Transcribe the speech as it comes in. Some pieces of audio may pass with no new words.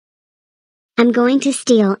I'm going to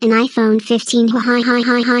steal an iPhone 15. Ha ha ha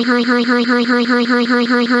ha ha ha ha ha ha ha ha ha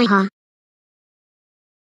ha ha ha.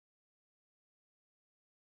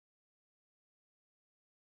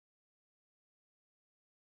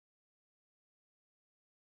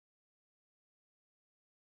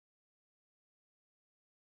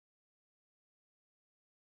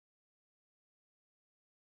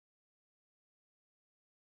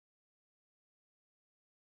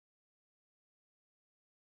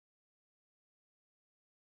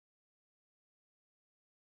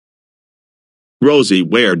 Rosie,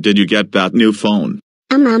 where did you get that new phone?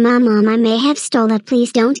 Mom, I may have stole it.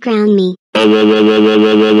 Please don't ground me.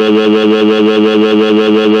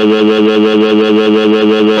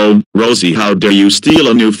 Rosie, how dare you steal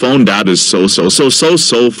a new phone? That is so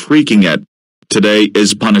freaking it. Today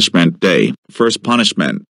is punishment day. First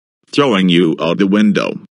punishment: throwing you out the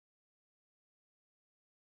window.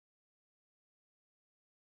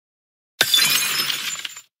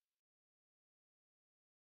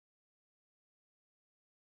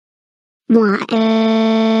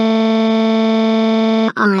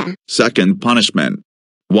 Second punishment: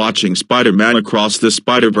 watching Spider-Man Across the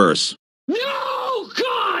Spider-Verse. No,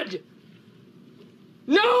 God!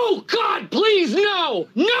 No, God, please, no!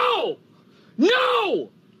 No! No!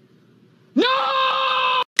 No!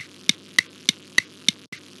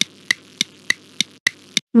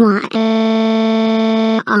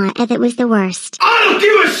 That was the worst. I don't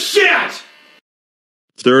give a shit!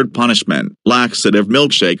 Third punishment: laxative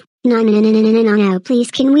milkshake. No,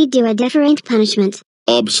 please, can we do a different punishment?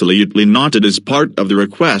 Absolutely not. It is part of the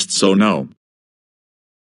request, so no.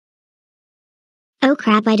 Oh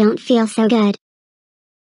crap, I don't feel so good.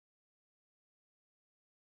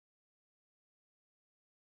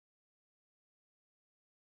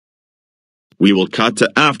 We will cut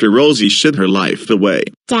to after Rosie shit her life away.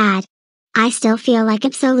 Dad, I still feel like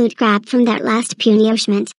absolute crap from that last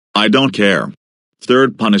punishment. I don't care.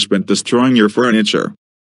 Third punishment: destroying your furniture.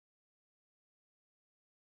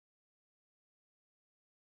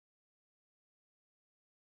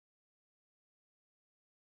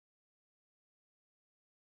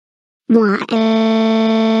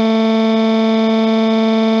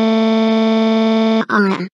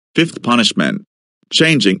 Fifth punishment: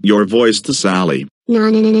 changing your voice to Sally.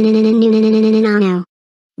 No.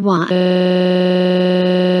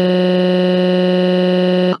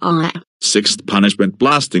 Sixth punishment: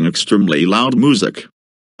 blasting extremely loud music.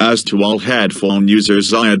 As to all headphone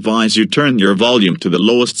users, I advise you turn your volume to the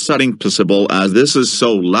lowest setting possible, as this is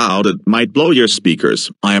so loud it might blow your speakers.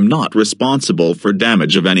 I am not responsible for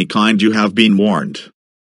damage of any kind. You have been warned.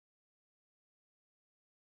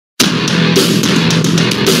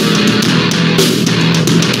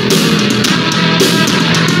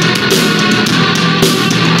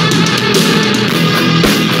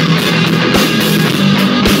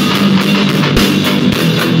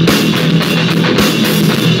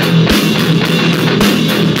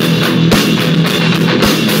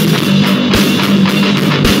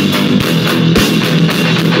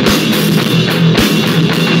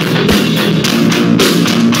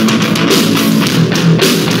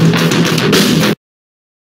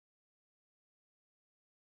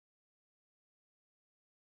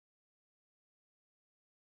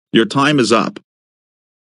 Your time is up.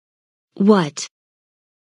 What?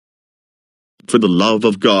 For the love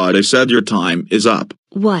of God, I said your time is up.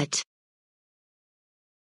 What?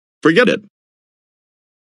 Forget it.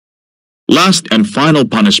 Last and final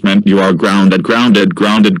punishment: you are grounded for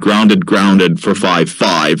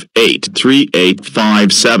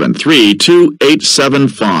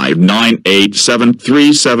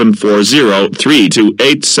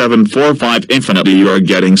 558383758973740328740328745 infinity. You are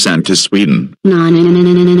getting sent to Sweden. No.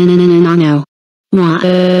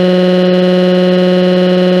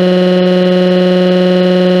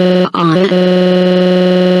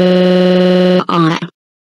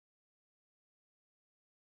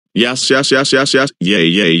 Yes. Yeah.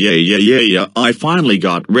 I finally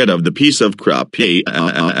got rid of the piece of crap.